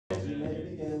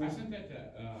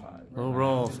We'll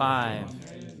roll 5.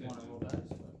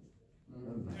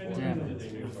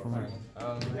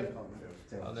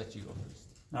 I'll let you go first.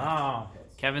 Oh,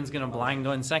 Kevin's gonna blind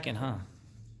go in second, huh?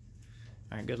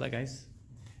 All right, good luck, guys.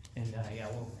 And yeah,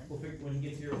 we'll figure, when he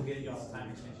gets here, we'll get you all the time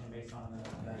extension based on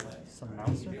that. Some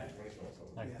monster.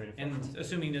 And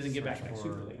assuming he doesn't get back like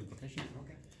super late. Invocation.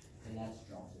 Okay. And that's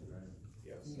strong suit, right?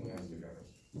 Yes, and that's the gunners.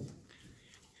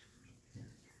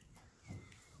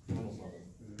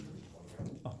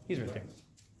 Oh, he's right there.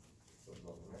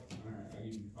 Alright, I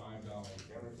give you $5.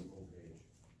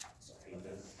 Sorry,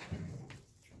 this.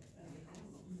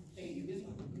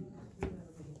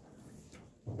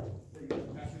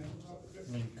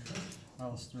 Link.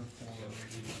 Alistair for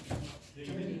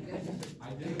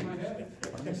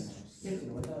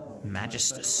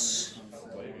Magistus.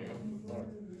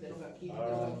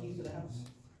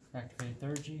 activate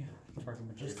Theurgy. Target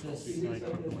Magistus. I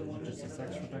equip the Magistus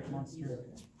extra deck monster.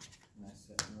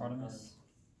 Artemis.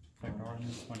 Effect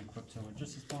Artemis when equipped to a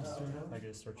Magistus monster. I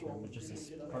get to search for a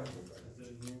Magistus card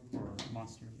or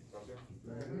monster.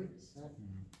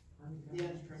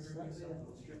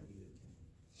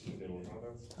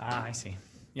 Ah, I see.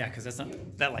 Yeah, because that's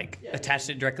not that like attached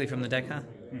it directly from the deck, huh?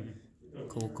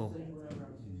 Cool, cool.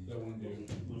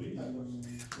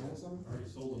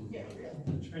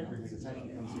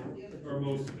 Or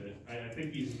most of it. I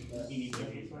think he needs a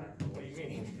case back. What do you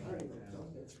mean?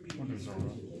 What is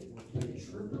Zora?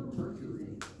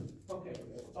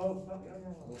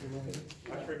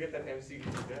 I forget that MC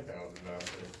gets death out about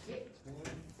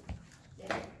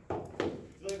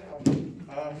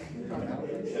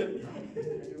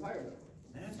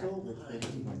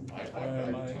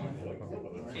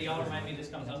Hey, y'all remind me this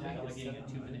comes out like getting a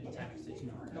 2-minute time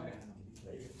extension. Okay.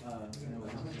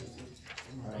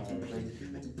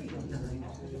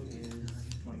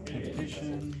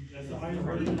 Invocation.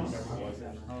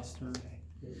 Alistair.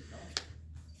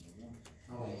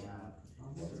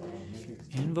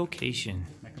 Invocation.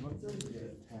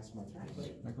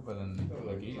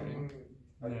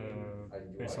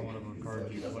 Based on whatever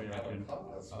card you play, I can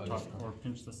top or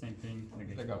pinch the same thing.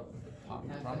 Like a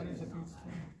prominence, I think.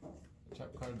 Trap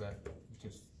card that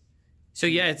just. So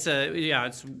yeah, it's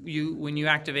you when you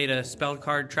activate a spell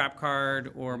card, trap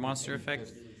card, or monster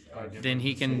effect, then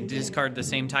he can discard the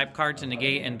same type card to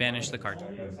negate and banish the card.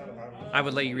 I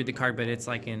would let you read the card, but it's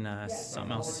like in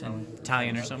something else in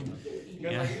Italian or something.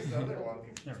 Yeah.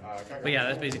 But yeah,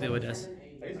 that's basically what it does.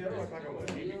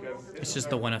 It's just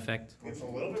the one effect. It's a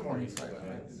little bit more useful.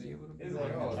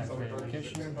 Activate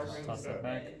Invocation. Toss that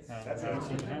back.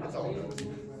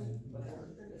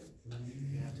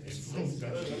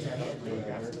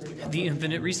 The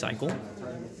infinite recycle.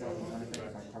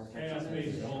 Chaos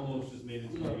Base almost just made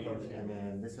it to the And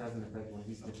then this has an effect when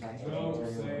he's detached.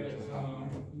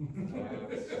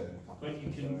 But you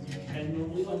can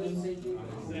roll summon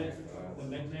the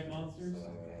Mech monsters.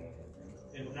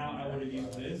 If not, I would have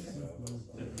used this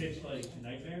to pitch like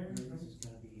Nightmare.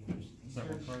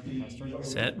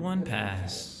 Set one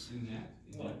pass.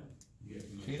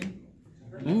 Cheating?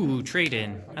 Ooh, trade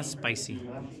in. That's spicy.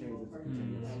 Go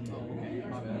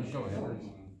ahead.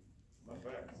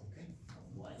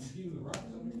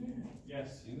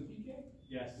 Yes.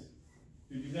 Yes.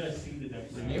 Dude, you gotta see the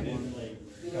deck.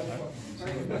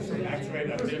 Activate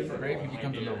that different. Brave, you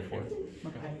come to level 4.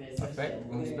 Effect,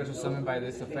 when special summoned by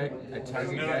this effect, a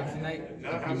target gets tonight,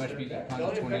 you must be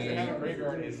upon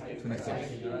 28, 26.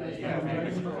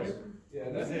 Yeah,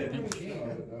 that's it.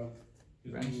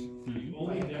 The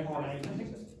only deck that I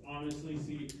honestly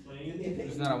see playing.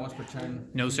 It's not a once per turn.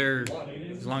 No, sir.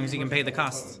 As long as he can pay the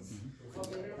costs.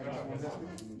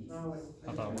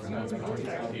 I thought it was once per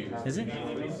turn. Is it?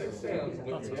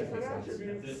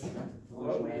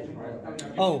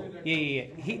 Oh, yeah.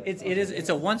 It's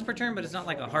a once per turn, but it's not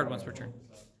like a hard once per turn.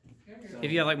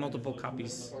 If you have like multiple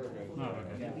copies. Oh,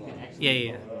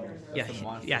 okay.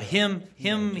 Yeah. Him.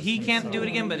 He can't do it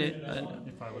again, but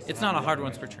it's not a hard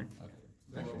once per turn.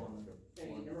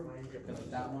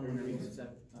 That one, whenever you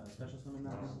accept special summon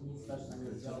that one, special summon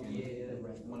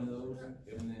one of those,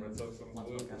 and then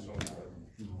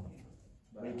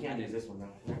but you can't use this one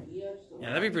now. Yeah,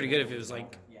 that'd be pretty good if it was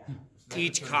like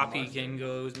each copy can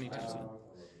go as many times.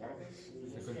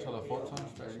 You control a Photon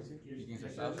strategy. You can say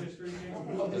that.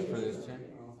 Just for this turn.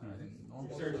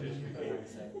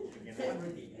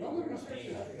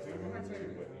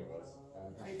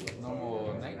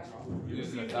 Normal night.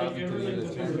 Using 1,000 to do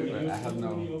this turn, but I have no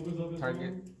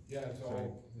target. So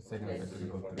the second effect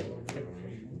will go through.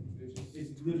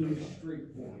 It's literally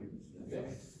straightforward.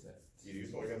 You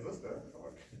useful against this deck.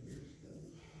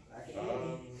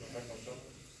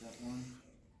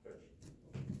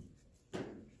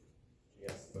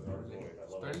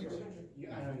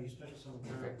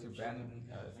 Effect to ban.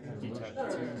 Detach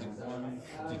 2,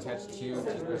 Detach 2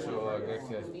 special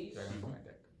Galaxy has Dragon from my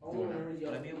deck.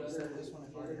 Would I be able to set this one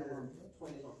if I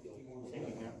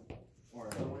didn't have or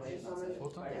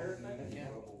Photon? yeah.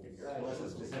 Unless it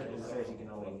specifically says you can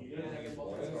only.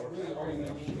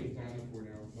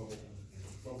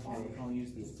 I'll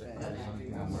use the effect.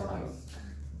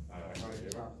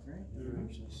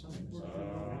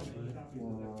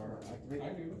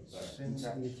 Since the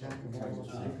attack of all of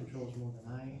controls more than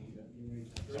I.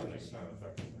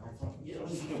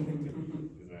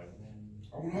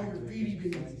 I want all your beady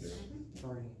babies.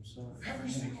 Targeting himself. Every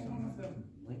single one of them.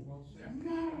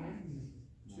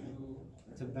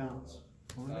 It's a bounce.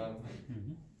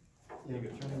 Yeah,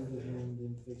 return to the hand,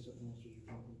 then face up monsters you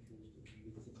don't control.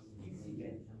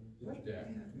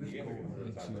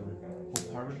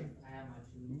 Hope Harbor?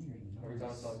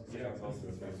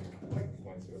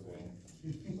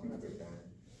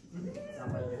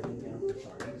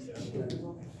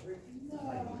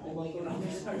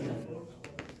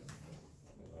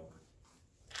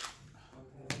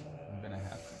 I'm gonna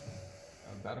have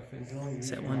a battle phase.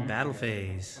 Set 1 battle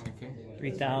phase. Okay.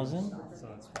 3,000. so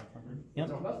that's 500. Yep.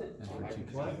 And for 2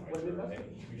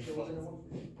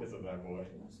 Because of that boy.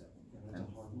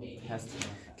 has to.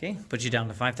 Okay, put you down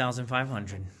to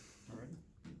 5,500. Alright.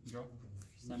 Draw.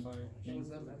 Standby. Game.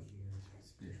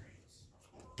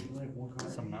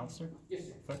 Some mouser.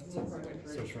 Effect.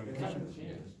 Social revocation.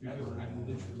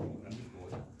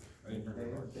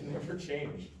 For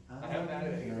change. I haven't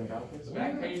added any of it. The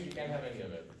back page, you can't have any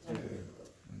of it.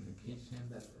 Invocation.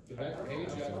 The back page,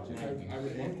 I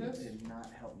would want this? Did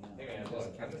not help me out. Hey man, look,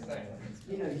 I'm just saying.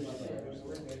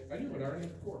 I do, but I already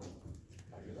have 4.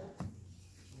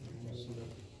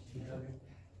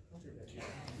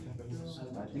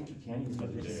 I think you can use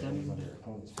it. Send.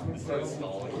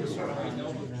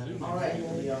 Alright.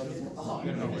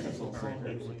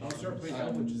 I'll start playing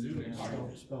Elven Jizune.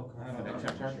 Spell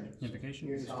card. Invocation.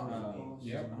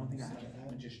 Yep.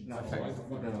 No,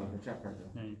 the trap card.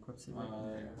 Yeah, he equips it.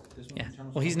 Yeah.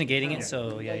 Well, he's negating it,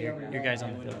 so yeah, your guy's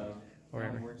on the field.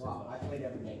 Wherever. I played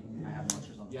every game. I have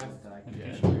monsters on the field that I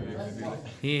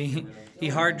can. He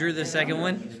hard drew the second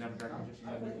one.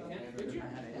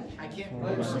 I can't.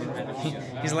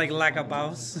 He's like a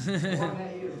boss.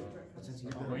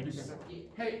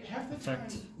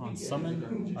 Effect on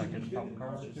summon. I get a top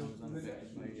card.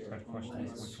 Red question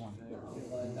is which one?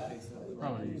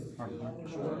 Probably Harbor.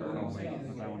 Oh wait,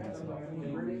 but that one has it.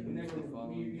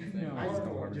 No, let's go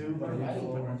Harbor.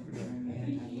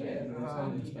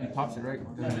 He pops it, right?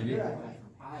 Doesn't negate.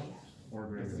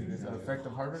 The effect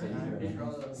of Harbor?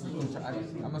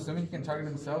 I'm assuming he can target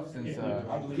himself since a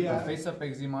face up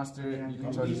XZ monster you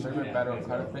control the server battle or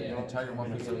card effect. You can target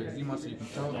one face up XZ monster you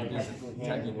control and use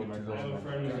attack equal to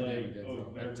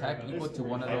those. Attack equal to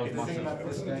one of those monsters.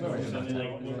 Target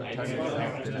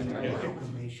yourself, then attack.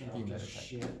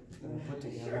 Put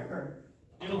together.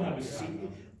 It'll have a seat.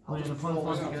 Well, there's a fun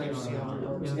one together.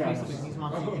 These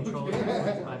monsters control it. I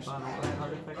bought a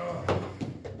card effect.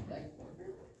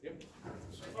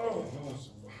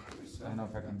 I don't know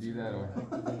if I can do that or.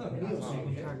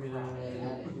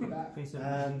 Face of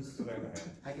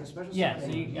I can special. Yeah, so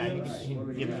you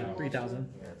can give it 3,000.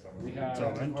 So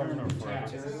end turn or for I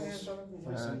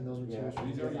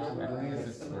think it's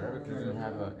just forever because you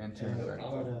have an enter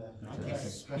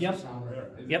effect.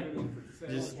 Yep.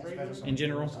 Just in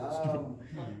general.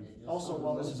 Also,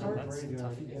 while this is our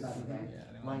graveyard,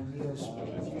 if my Neo's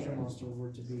fusion monster were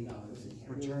to be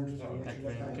returned to the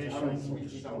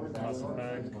activation, toss it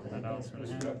back, put that out for the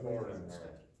hand.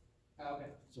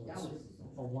 So it's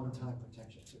a one-time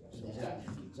protection.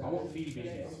 I want feedy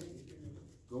babies.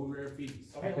 Go rare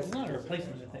feedies. It's not a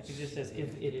replacement effect. It just says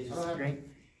if it is strength.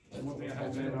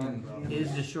 It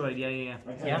is destroyed. Yeah.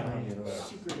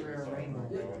 Secret rare rainbow.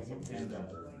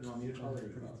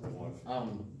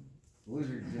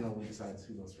 Loser, weak sides,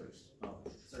 who goes first?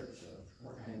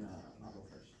 And I'll go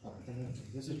first.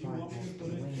 This is probably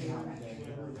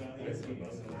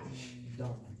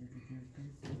done.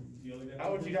 How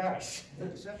would you dash?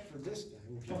 Except for this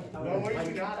guy. No way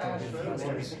you got dash.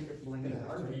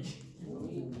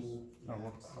 Oh,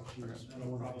 whoops.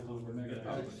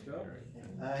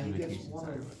 He gets one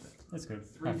of That's good. I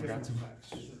three forgot different to. effects.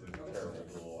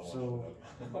 So,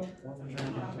 one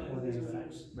of these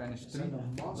effects. Banish 3. Send a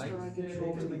monster I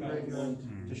control to the graveyard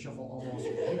to shuffle all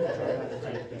monsters.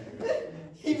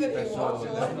 Special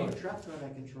Send a trap card I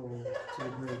control to the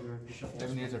graveyard to shuffle.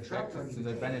 7 years of track since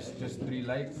I banished just 3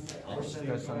 lights.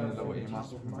 Because some of the lower A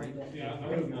monster from right.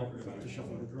 To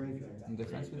shuffle the graveyard. And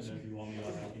defense with One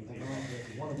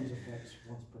of these effects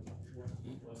once per month.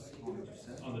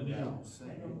 On the deck. I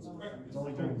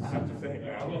have to think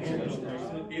now.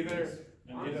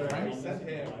 Either I send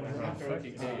him and I'm not going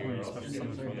to TK Special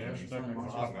summon from the extra deck,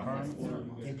 top card.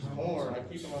 or I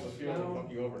keep him on the field and fuck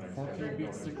you over next 4 key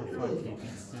beat stick or 5 key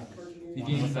beat stick? He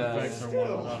One gains with effects or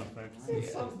one without effects?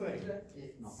 It's something.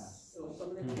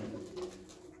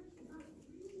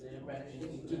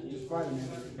 Just fight him, man.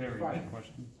 Very good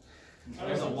question.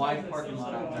 There's a wide parking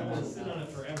lot out I there. will sit on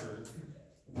it forever.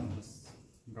 I'll just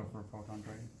go for a Photon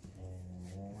trade.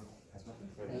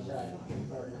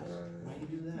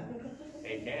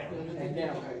 Hey, Cam.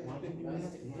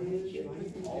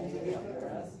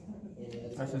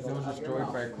 Since it was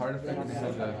destroyed by a card effect, it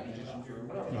has a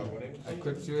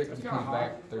quick to it, it comes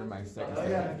back 3rd my second.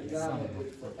 I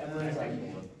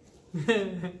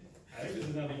think this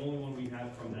is not the only one we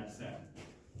have from that set.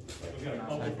 We've got a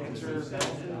couple from the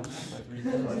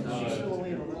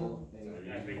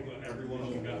I think everyone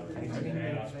we got from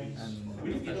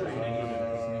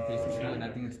And I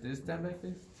think it's this standby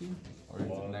phase too? Or is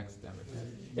it next standby phase?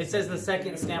 It says the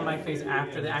second standby phase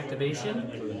after the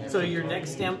activation. So your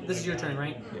next this is your turn,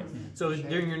 right? Yes. So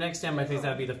during your next standby phase, that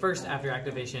would be the first after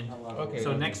activation. Okay.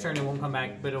 So next turn it won't come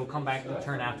back, but it will come back the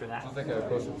turn after that. Sounds like a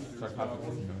ghost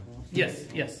sarcophagus. Yes,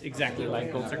 yes, exactly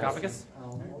like Gold Sarcophagus.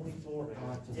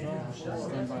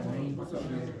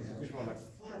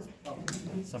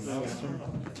 Some master,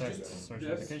 effect, search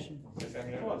application.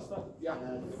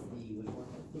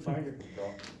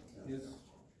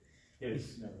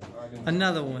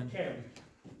 Another one. Cam,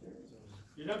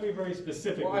 you're not being very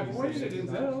specific. Well, I when you pointed say it in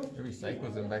this. there. It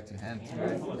recycles them back to hand too,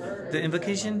 right? The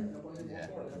invocation? Yeah.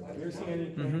 Have you ever seen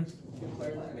anything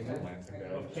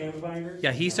of Cam binders?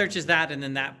 Yeah, he searches that and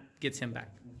then that gets him back.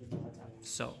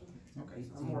 So,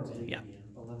 yeah.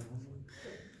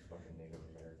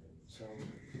 So,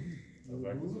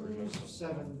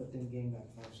 7, but then gain back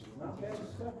 5.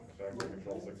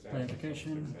 Play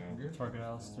invocation, target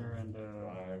Alistair and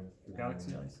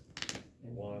Galaxy Ice.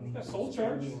 Yeah, soul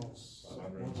charge.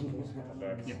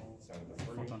 Yeah.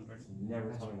 Photon trade.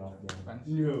 Never coming off again.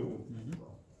 No.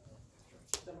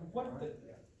 What the?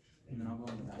 And then I'll go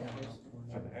into that.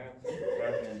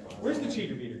 Where's the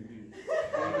cheater meter?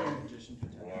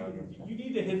 You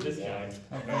need to hit this guy.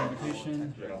 Okay,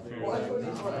 invocation.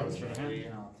 Alistair to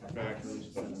hand.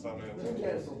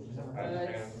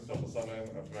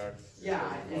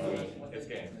 It's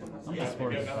game. I'm just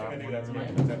worried about Nothing to do, that's whether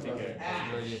game. It's empty game.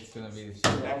 Really, it's gonna be the shit.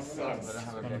 That sucks. But I don't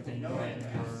have a gonna deck. be your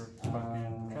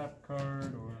fucking trap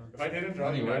card or If I didn't draw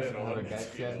Only you, I works didn't if I know have a what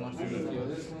Galaxy as monster.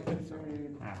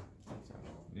 ah.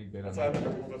 You good That's on why that. I'm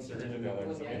gonna put Syringa down there,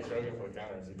 because I'm struggling for the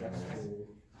counters.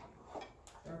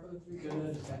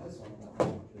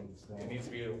 It needs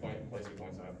to be the place he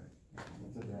points at.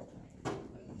 Yeah.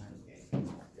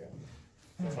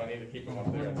 That's why I need to keep him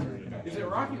up there. Is it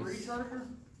Rocky Recharger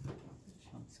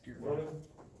I'm scared.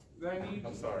 that I need?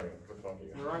 I'm sorry, what the fuck you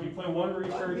You play one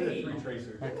recharger and 3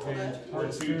 tracers. Activate Or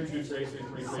Alistair. 2 tracers,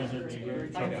 3 Send it tracers. to your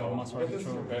target for monster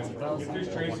control gains 1,000. If there's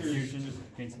One tracers, fusion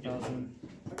gains 1,000.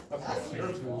 I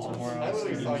Somewhere else.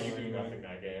 literally saw you do nothing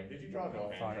that game. Did you draw no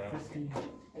hand traps? 550.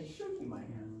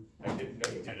 I didn't know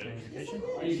you did it. Invocation.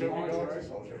 You showed me no trace,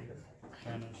 I'll show you.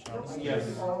 Banish Alistair. Yes.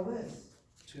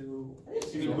 To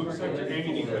You need move sector and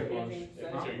you need quick launch. Show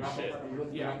you shit.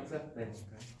 Yeah.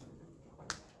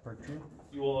 Perk Drew.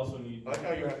 You will also need. I like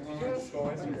how you have, did you have skull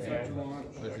ice in your hand?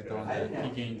 Where's it going there? He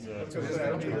gains Because I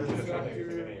don't think it's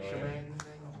anyway.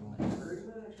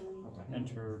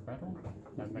 enter battle.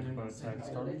 That makes both attacks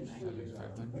started.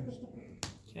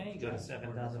 Okay, go to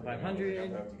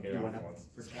 7,500.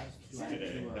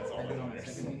 That's all that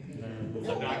matters. Then I'm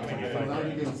not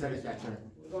gonna get it.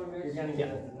 You're gonna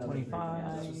get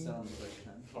 25.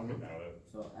 Fucking doubt it.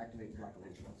 So activate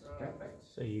proclamation.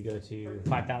 So you go to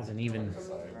 5,000 even.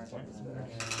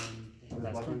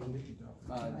 last turn.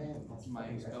 My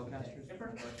spellcasters. This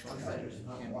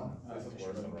is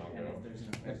worse than Rongo.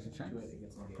 Extra chance.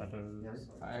 That is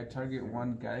I target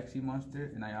one Galaxy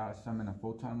monster and I summon a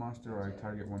Photon monster, or I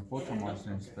target one Photon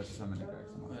monster and special summon a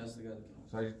Galaxy monster.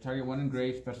 So I target one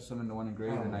engraved, special summon the one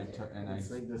engraved, and I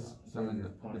summon,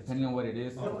 depending on what it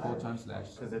is, Photon slash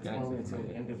Galaxy. To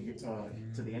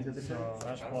the end of the turn. so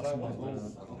Ash Blossom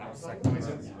is the second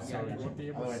round. So you would be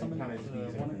able to summon the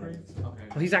one engraved. Well,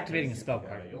 he's activating a spell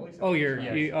card. Oh, oh,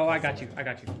 I got you.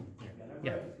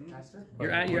 Yeah.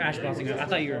 You're Ash Blossing. I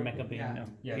thought you were Mecha being. No.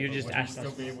 Yeah, You're but just would Ash you still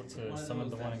Blossing. be able to summon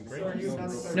the one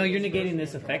engraved? No, you're negating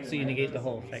this effect, so you negate the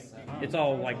whole effect. It's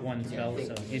all like one spell,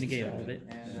 so you negate all of it.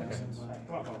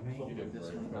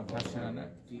 I'm passing on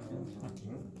that.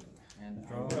 And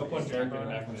Draw. I'll punch Eric in the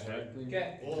back of the head.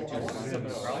 Okay. Well, I want to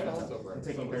know, I also bring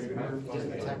Taking 30 pounds, just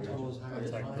attack total is higher than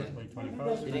Attack mine. quickly 25.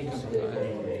 it didn't come to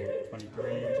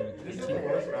 23. This is the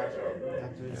worst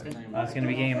matchup. That's gonna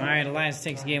be game. All right, Elias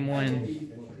takes game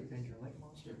 1.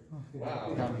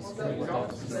 Wow.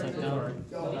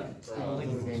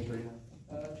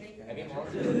 Any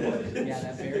monsters? Yeah,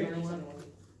 that barrier one.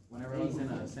 Whenever I was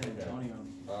in San Antonio,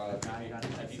 a guy got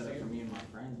it set up for me and my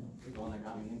friend, the one that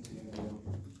got me into it.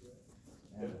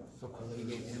 He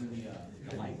gave him the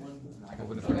light one. And I got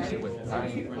Open the front shit with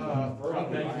time.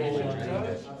 Drop that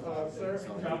jewel. Sir?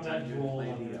 Drop that jewel.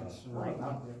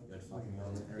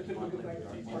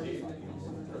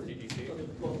 TTC?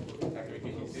 Activate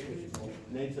TTC?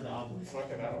 Name to the obelisk.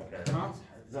 Fuck it, I don't care.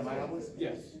 Is that my obelisk?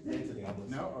 Yes. Name to the obelisk.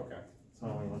 No? Okay. It's my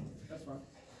only one. That's fine.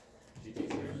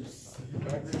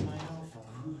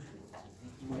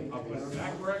 I'll put it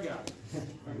back where I got it,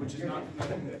 which is not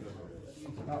connected.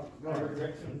 I've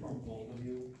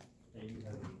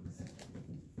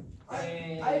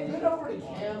been over to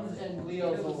Cam's and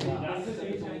Leo's a lot. At least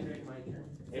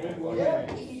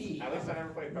I never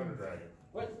played Thunder Dragon.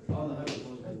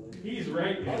 He's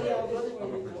right.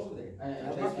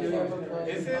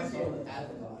 This is,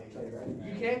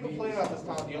 you can't complain about this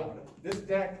top deal. This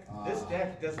deck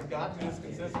does not do this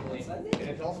consistently, and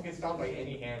it also gets stopped by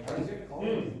any hand pressure.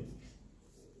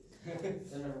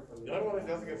 The only one that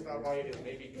doesn't get stopped by it is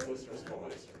maybe Twister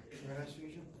Skullmeister.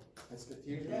 That's the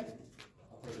tier.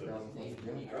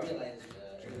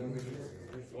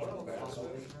 You wanna look at it?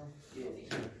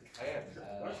 I am.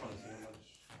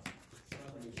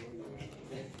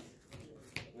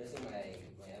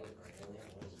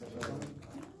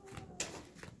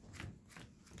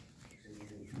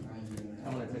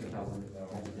 I'm gonna take a thousand.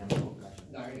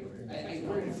 I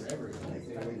worked forever.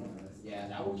 Yeah,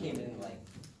 that one came in like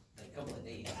a couple of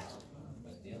days.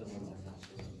 But the other ones I'm not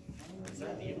sure. Is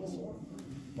that the Evil Swarm?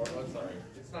 Or, I'm sorry,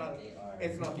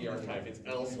 it's not the archetype, it's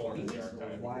L Swarm is the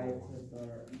archetype.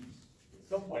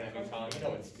 Don't point at me, Tom, you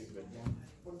know it's stupid.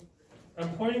 I'm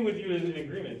pointing with you as an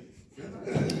agreement.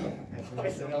 I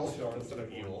said L Swarm instead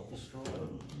of Evil.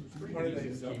 What did they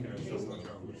just keep their system?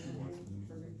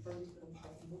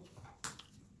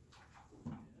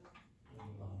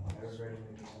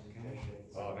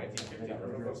 Oh, 1950,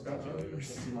 remember those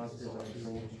calculators?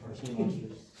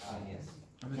 Yes.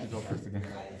 I'm gonna go first again.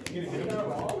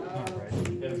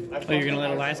 Oh, you're gonna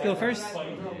let Elias go first?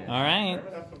 All right.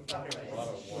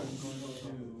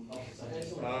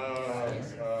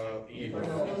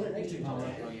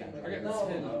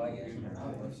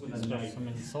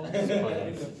 Summon souls by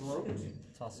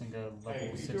tossing a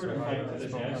level 6 or higher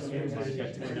spellcaster by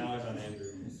activating.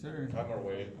 Yes, sir. I'm more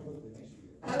weight.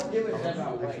 I don't give a shit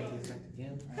about weight.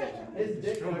 His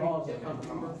dick involves a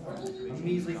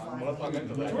measly What if I'm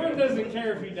into that? Jordan doesn't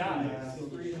care if he dies.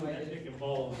 That dick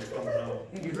involves when it comes out.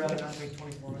 You'd rather not make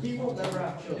 24 minutes. He will never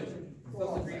have children. I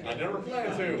never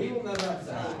plan He to. will never have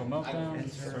sex. Go meltdown,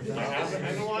 search I haven't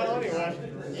in a while anyway.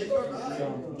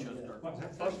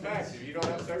 Fun fact, if you don't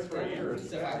have sex for a year, it's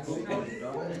stats.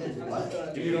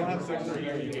 If you don't have sex for a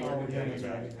year, you get your virginity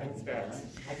back. It's stats.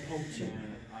 I poked you.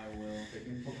 I will.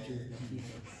 Poked you.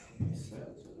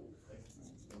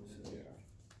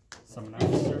 summon out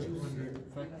search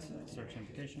effect, search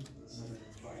invocation.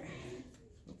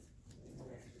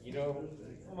 You know,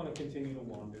 I'm gonna continue to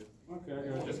wander.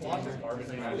 Okay. just watch this garbage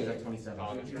match. It's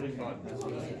really fun.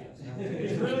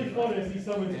 It's really fun if he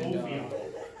summons Opium.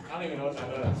 I don't even know what that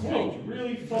does. It's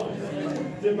really fun.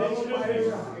 Dimensional.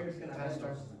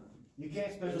 You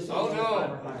can't special. Oh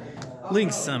no!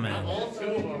 Link summon. All two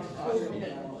of them.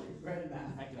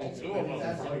 All two of them.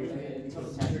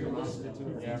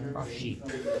 Oh, sheep.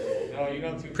 No, you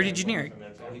know two. Pretty generic.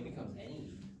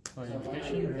 Oh,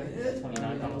 invocation,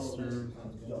 29 comes through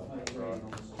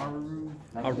Haruru.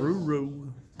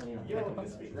 Aruru. You know,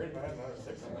 this would be great if I had another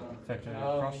 6 on that. Affected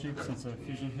cross shape since a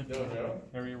fusion hit the Dojo.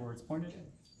 area where it's pointed.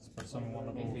 Special summon one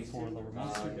level 4 lower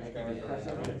monster.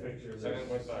 Send in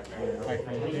my side. High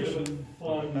combination,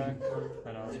 pull it back,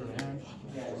 head out to the hand.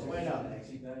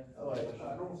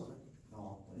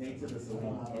 Okay,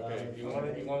 you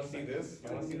want to see this?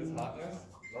 You want to see this hotness?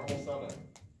 Normal summon.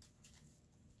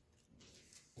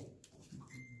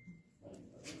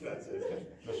 That's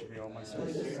it. That should be all my search. No,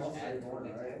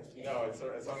 it's on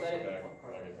its back.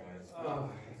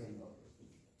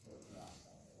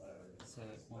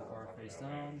 Set one bar face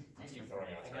down. Keep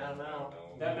throwing out.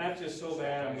 That match is so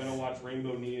bad, I'm gonna watch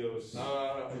Rainbow Neo's.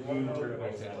 Moon Turbo.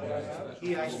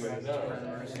 He actually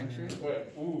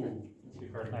Quit. Ooh.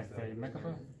 Activate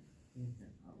Mechaba.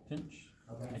 Pinch.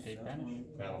 Activate Banish.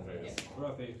 Battle phase.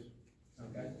 Rough face. I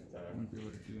won't be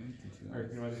able to do anything to that. Alright,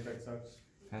 you know what this deck sucks?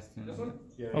 Pass turn.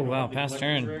 Oh wow, pass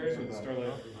turn. Rares with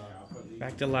Starlight.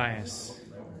 Back to Elias.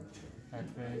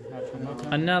 Activate natural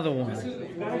Photon. Another one.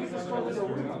 Now you just start with a you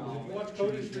watch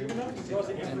Cody stream enough, he draws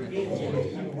it every game.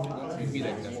 Be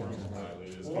like that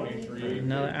sometimes.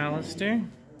 Another Alistair.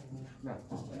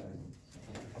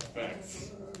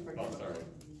 Thanks. Oh, sorry.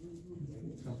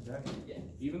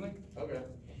 Evenly? Okay.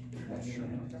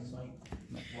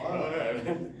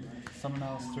 Summon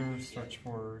Alistair, search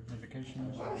for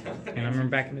Invocation. And I remember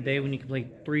back in the day when you could play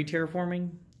 3 terraforming,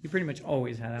 you pretty much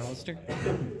always had Alistair. Do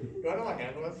I know what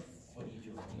hand was?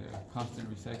 Yeah, constant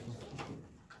recycle.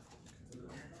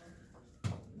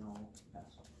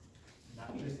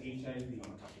 Not just HIV.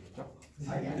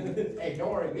 Hey,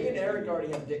 don't worry, me and Eric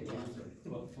already have dick cancer.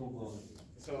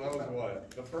 So that was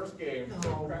what? The first game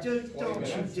No, took dude, 20 don't you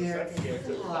minutes, dare. the second game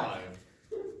took 5.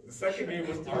 The second game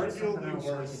was arguably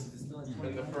worse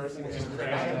than the first one. Just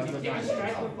crashed.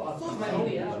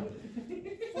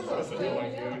 That was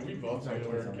annoying, dude. We both knew we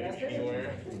were getting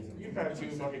anywhere. You've had 2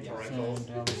 fucking torrentials.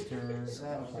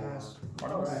 Send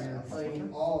Alistair for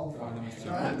Artemis.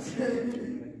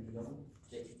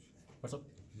 What's up?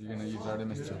 You're gonna use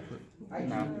Artemis to equip.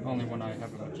 No, only when I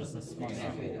have a Magistus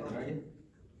monster.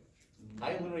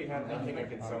 I literally have nothing I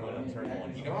can summon on turn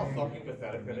 1. You know how fucking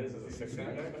pathetic that is as a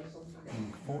 6-man deck?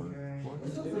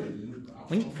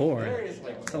 Link 4. There is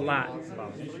like It's a lot. 3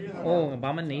 of them Oh, are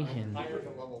Abomination. higher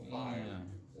than level 5.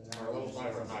 Or level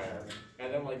 5 or higher.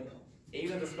 And then like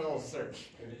 8 of the spells search.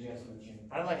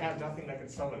 I like have nothing that can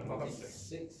summon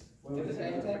monsters. Play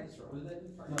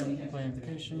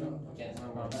Invocation.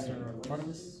 Alistair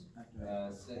Artemis.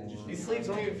 These sleeves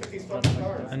don't even fit these fucking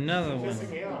cards. Another It's one.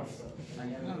 pissing me off.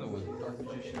 Another one.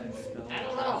 I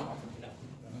don't know.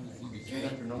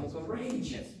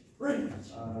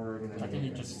 I think he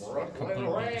just Brooklyn completely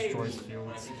Rage. destroys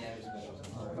fields.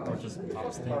 Or just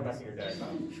pops Card back things. in your deck.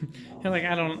 You're like,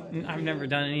 I've never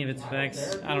done any of its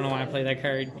effects. I don't know why I play that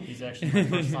card. He's actually my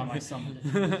first time I summoned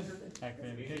it.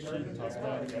 Activate Invocation, toss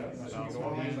back. You go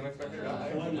on these unexpected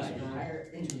guys.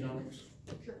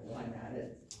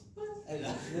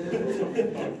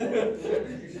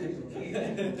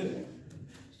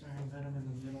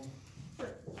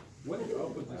 What's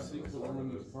up with the sequel on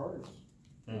those cards?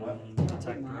 And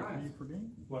attack directly per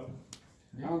game. What?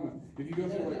 I don't know. If you go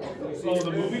through like Oh,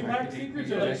 the movie pack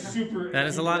secrets are like super. That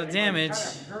is a lot of damage.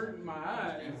 hurting my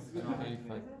eyes.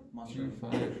 2,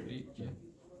 5, 8, yeah.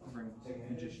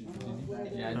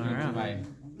 Yeah, I do it to Alright. my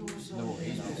level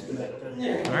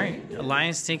 8. Alright,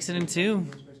 Elias takes it in 2.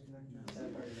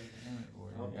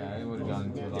 Yeah, I would have gone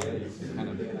into a lot of kind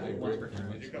of like break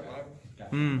damage. You got mine?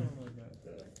 Hmm.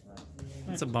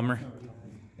 That's a bummer.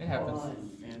 It happens.